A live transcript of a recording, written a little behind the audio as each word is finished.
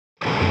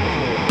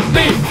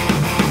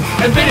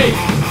and Vinnie.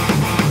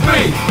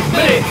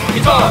 3-minute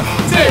guitar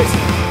tips.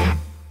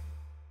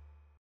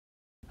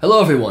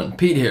 Hello everyone,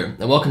 Pete here,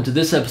 and welcome to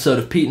this episode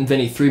of Pete and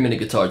Vinnie 3-minute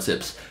guitar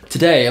tips.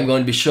 Today I'm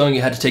going to be showing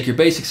you how to take your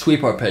basic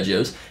sweep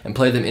arpeggios and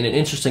play them in an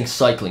interesting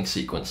cycling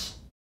sequence.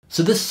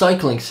 So this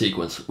cycling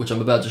sequence, which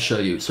I'm about to show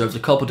you, serves a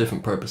couple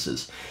different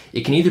purposes.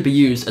 It can either be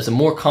used as a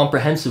more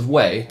comprehensive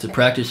way to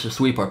practice your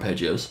sweep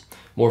arpeggios,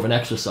 more of an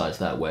exercise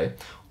that way,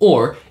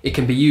 or it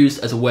can be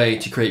used as a way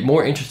to create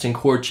more interesting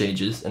chord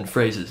changes and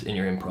phrases in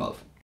your improv.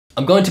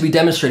 I'm going to be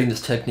demonstrating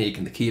this technique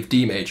in the key of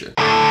D major.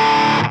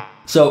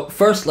 So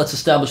first let's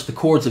establish the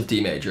chords of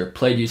D major,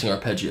 played using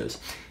arpeggios.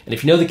 And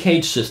if you know the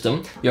cage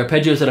system, the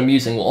arpeggios that I'm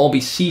using will all be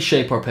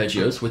C-shape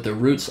arpeggios with their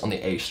roots on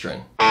the A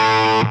string.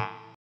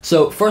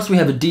 So first we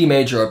have a D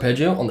major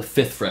arpeggio on the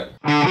 5th fret.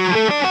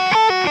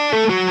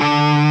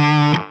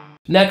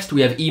 Next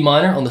we have E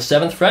minor on the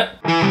 7th fret.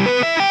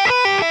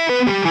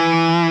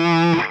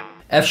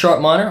 F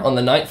sharp minor on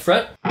the 9th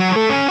fret.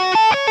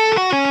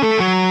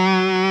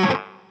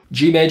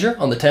 G major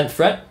on the 10th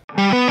fret.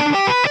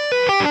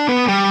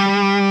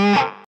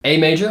 A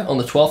major on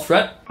the 12th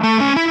fret.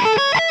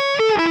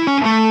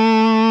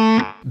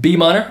 B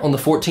minor on the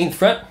 14th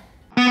fret.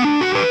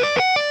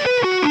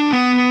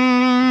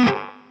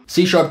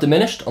 C sharp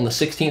diminished on the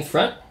 16th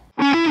fret.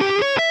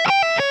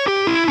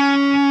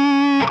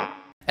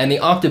 And the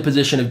octave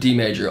position of D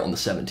major on the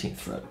 17th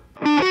fret.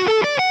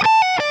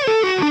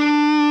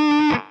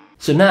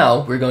 So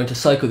now we're going to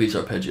cycle these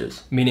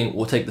arpeggios, meaning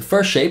we'll take the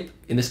first shape,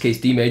 in this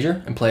case D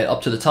major, and play it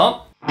up to the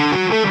top.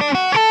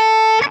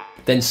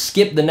 Then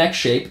skip the next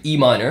shape, E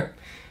minor,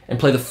 and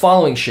play the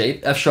following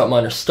shape, F sharp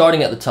minor,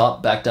 starting at the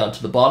top, back down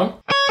to the bottom.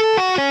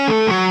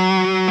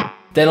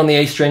 Then on the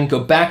A string, go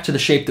back to the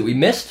shape that we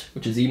missed,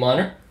 which is E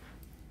minor,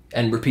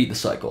 and repeat the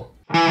cycle.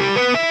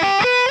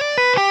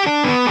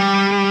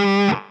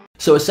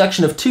 So a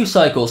section of 2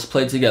 cycles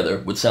played together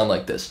would sound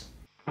like this.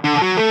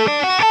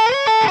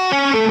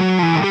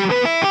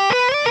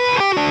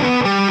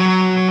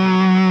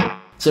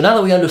 So now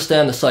that we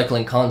understand the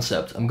cycling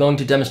concept, I'm going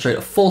to demonstrate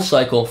a full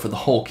cycle for the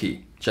whole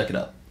key. Check it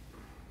out.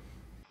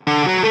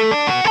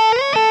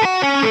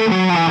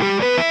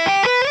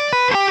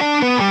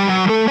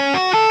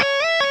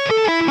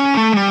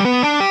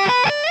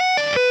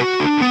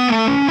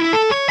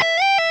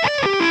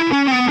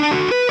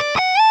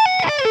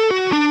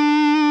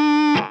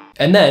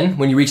 And then,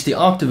 when you reach the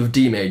octave of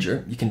D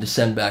major, you can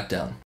descend back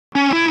down.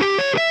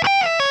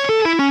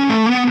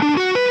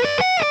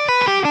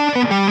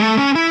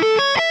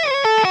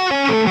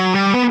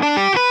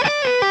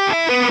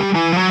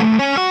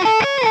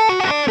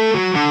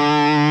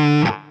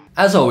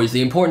 As always,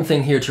 the important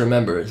thing here to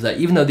remember is that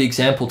even though the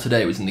example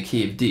today was in the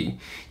key of D,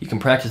 you can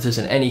practice this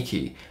in any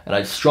key, and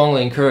I'd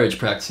strongly encourage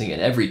practicing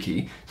in every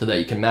key so that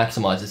you can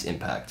maximize its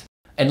impact.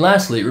 And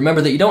lastly,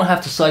 remember that you don't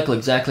have to cycle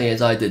exactly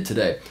as I did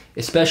today,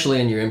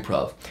 especially in your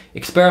improv.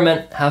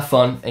 Experiment, have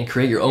fun, and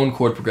create your own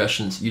chord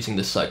progressions using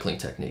this cycling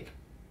technique.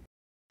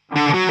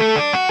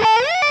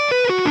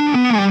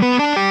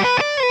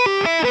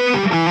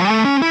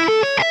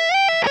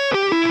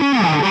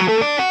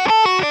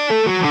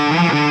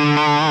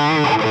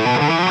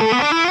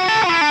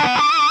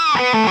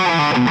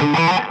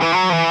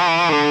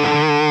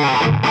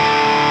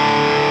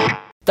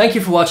 Thank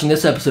you for watching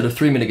this episode of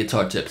 3-Minute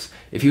Guitar Tips.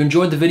 If you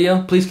enjoyed the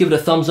video, please give it a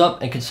thumbs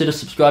up and consider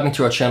subscribing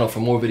to our channel for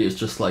more videos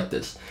just like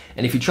this.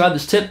 And if you tried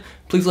this tip,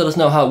 please let us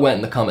know how it went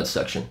in the comments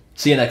section.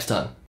 See you next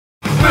time.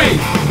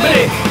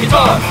 3-minute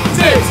guitar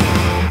tips.